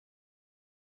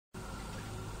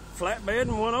Flatbed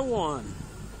 101.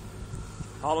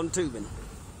 Hauling tubing.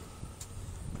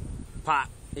 Pipe,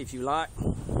 if you like.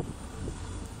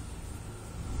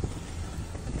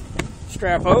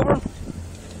 Strap over.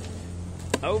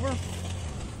 Over.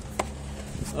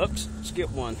 Oops,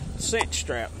 skip one. Cinch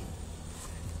strap.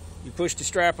 You push the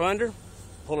strap under,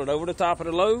 pull it over the top of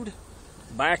the load,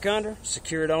 back under,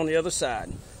 secure it on the other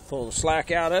side. Pull the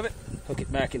slack out of it, hook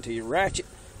it back into your ratchet,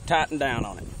 tighten down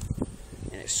on it.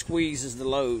 And it squeezes the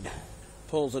load,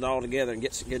 pulls it all together and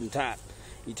gets it good and tight.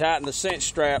 You tighten the cinch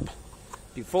strap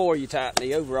before you tighten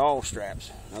the overall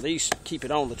straps. Now these keep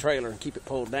it on the trailer and keep it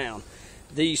pulled down.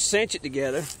 These cinch it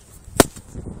together,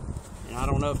 and I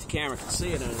don't know if the camera can see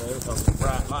it under there because it's a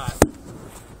bright light,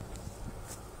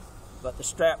 but the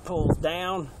strap pulls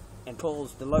down and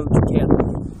pulls the load together.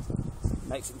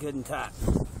 Makes it good and tight.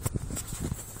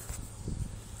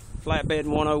 Flatbed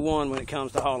 101 when it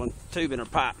comes to hauling tubing or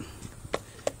pipe.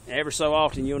 Every so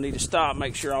often you'll need to stop,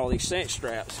 make sure all these cinch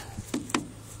straps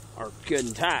are good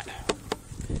and tight.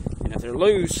 And if they're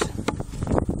loose,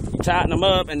 you tighten them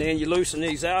up and then you loosen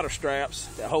these outer straps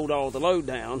that hold all the load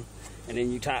down, and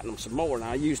then you tighten them some more.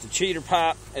 Now I use the cheater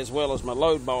pipe as well as my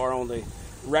load bar on the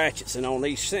ratchets and on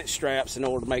these cinch straps in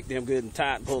order to make them good and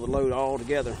tight and pull the load all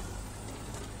together.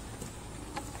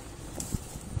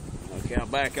 Okay, I'll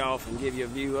back off and give you a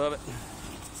view of it.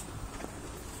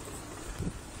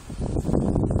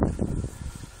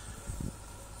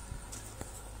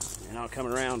 And I'll come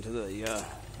around to the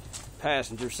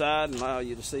passenger side and allow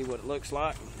you to see what it looks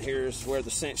like. Here's where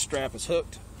the cinch strap is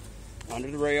hooked under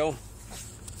the rail.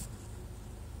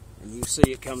 And you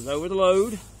see it comes over the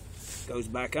load, goes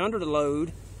back under the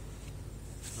load,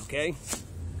 okay?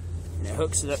 And it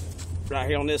hooks it up right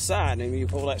here on this side. And when you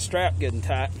pull that strap good and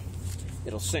tight,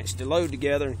 it'll cinch the load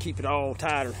together and keep it all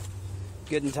tighter,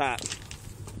 good and tight.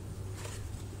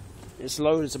 This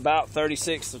load is about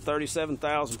 36 to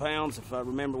 37,000 pounds, if I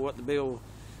remember what the bill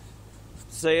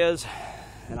says.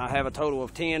 And I have a total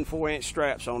of 10 4-inch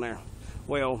straps on there.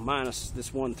 Well, minus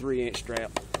this one 3-inch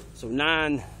strap. So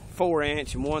 9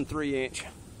 4-inch and 1 3-inch.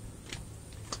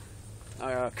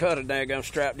 I cut a daggum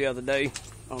strap the other day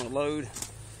on a load.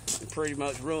 It pretty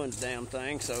much ruined the damn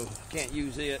thing, so can't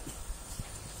use it.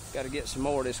 Got to get some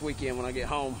more this weekend when I get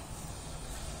home.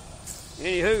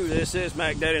 Anywho, this is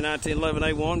Mac Daddy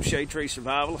 1911A1, Shade Tree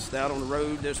Survivalist, out on the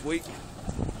road this week,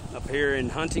 up here in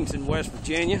Huntington, West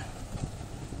Virginia.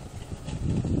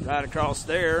 Right across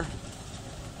there,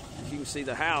 you can see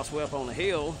the house way up on the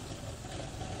hill.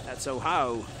 That's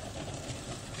Ohio.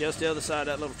 Just the other side of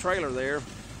that little trailer there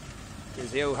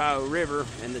is the Ohio River,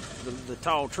 and the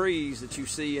tall trees that you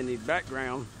see in the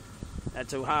background,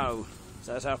 that's Ohio.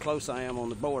 So that's how close I am on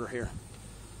the border here.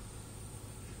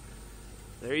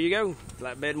 There you go,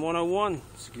 Flatbed 101,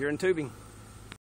 securing tubing.